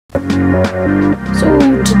So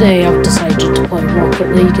today I've decided to play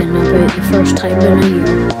Rocket League in about the first time in a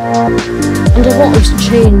year. And a lot has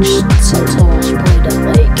changed since I last played it.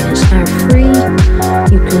 Like, it's now free,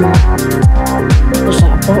 you can, there's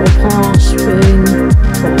like a battle pass thing,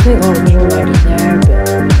 well, I think that was already there,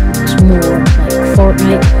 but it's more like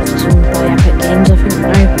Fortnite, because it's owned by Epic Games I think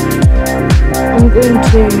now. I'm going to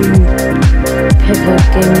pick a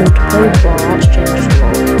game mode to play, but that's changed a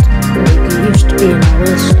lot. Like, it used to be in a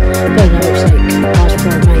list, but now it's like as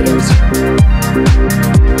Fortnite is.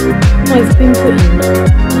 I've been putting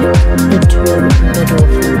like into the middle of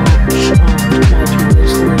the match and my team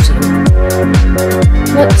is losing.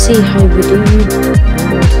 Let's see how we do,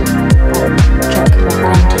 and I'll check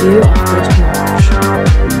back into you after this match.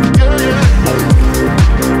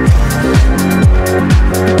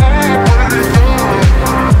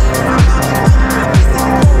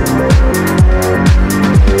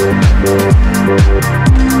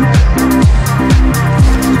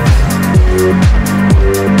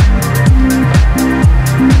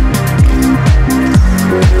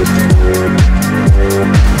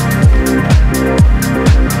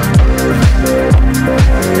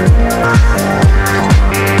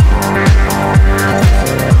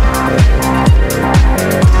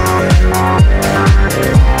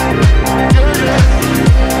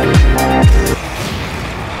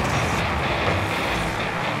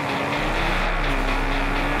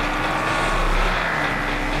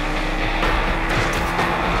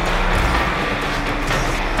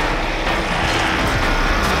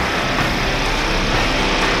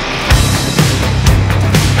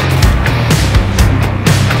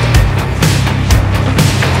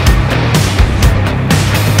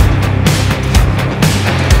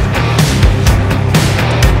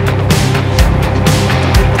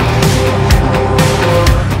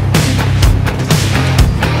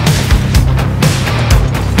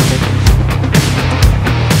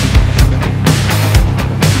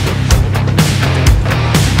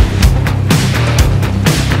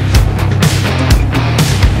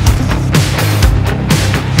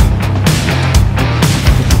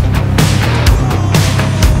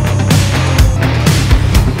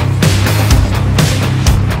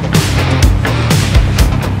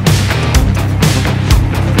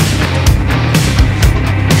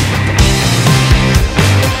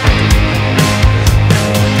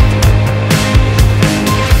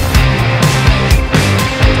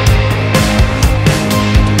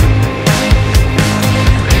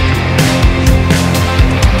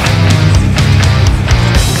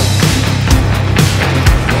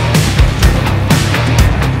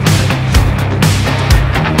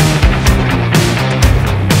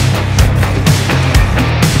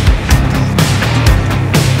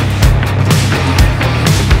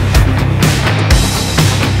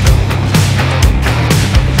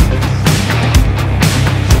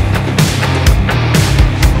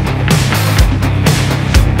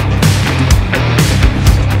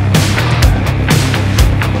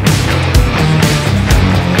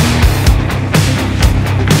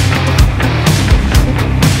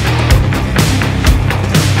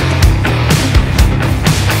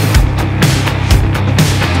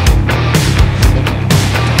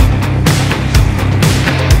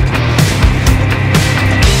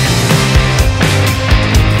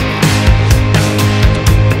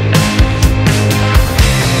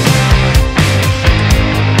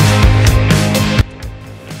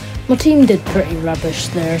 My team did pretty rubbish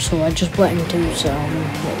there, so I just went into some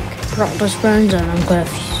like practice rounds and I'm going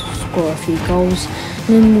to score a few goals. And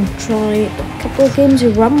then we'll try a couple of games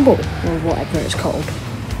of Rumble, or whatever it's called.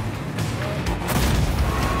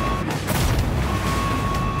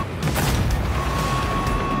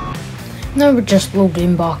 Now we're just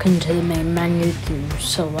loading back into the main menu to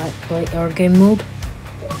select like our game mode.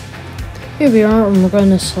 Here we are, and we're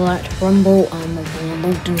going to select Rumble and we're going to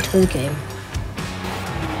load into the game.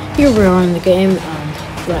 Here we are in the game,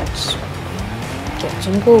 and let's get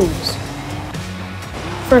some goals.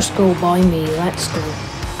 First goal by me, let's go.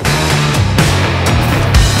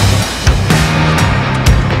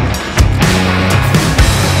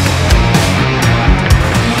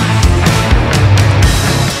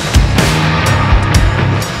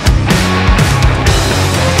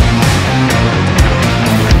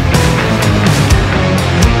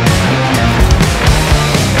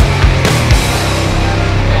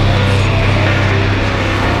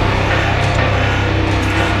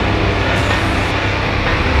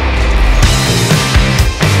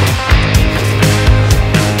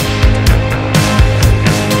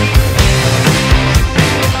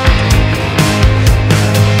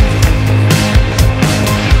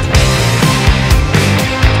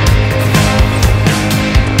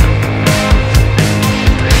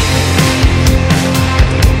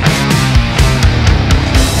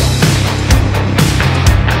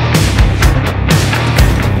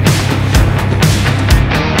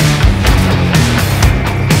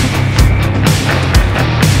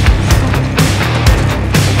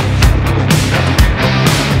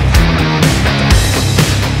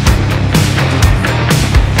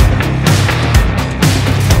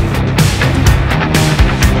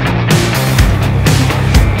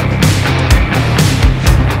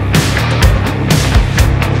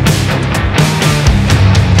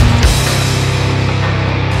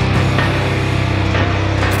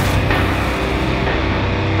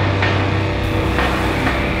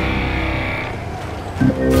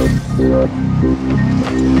 We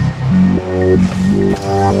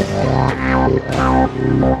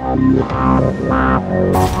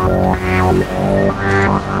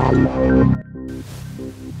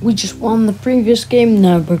just won the previous game,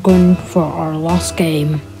 now we're going for our last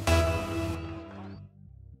game.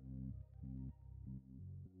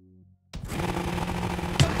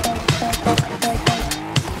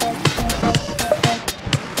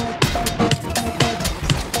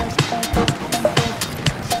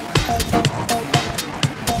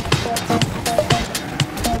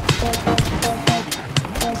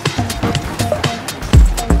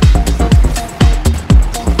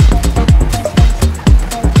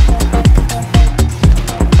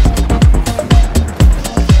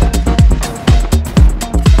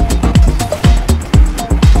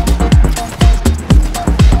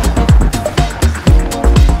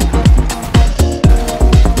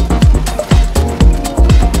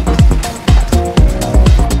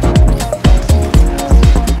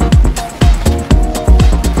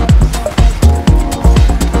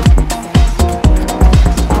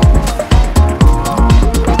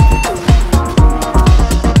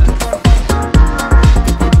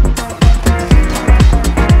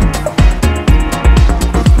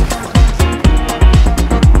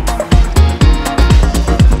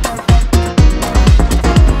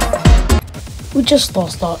 We just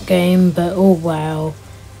lost that game, but oh well.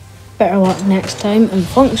 Better luck next time, and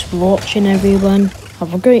thanks for watching everyone.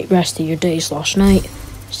 Have a great rest of your day/night.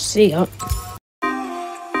 See ya.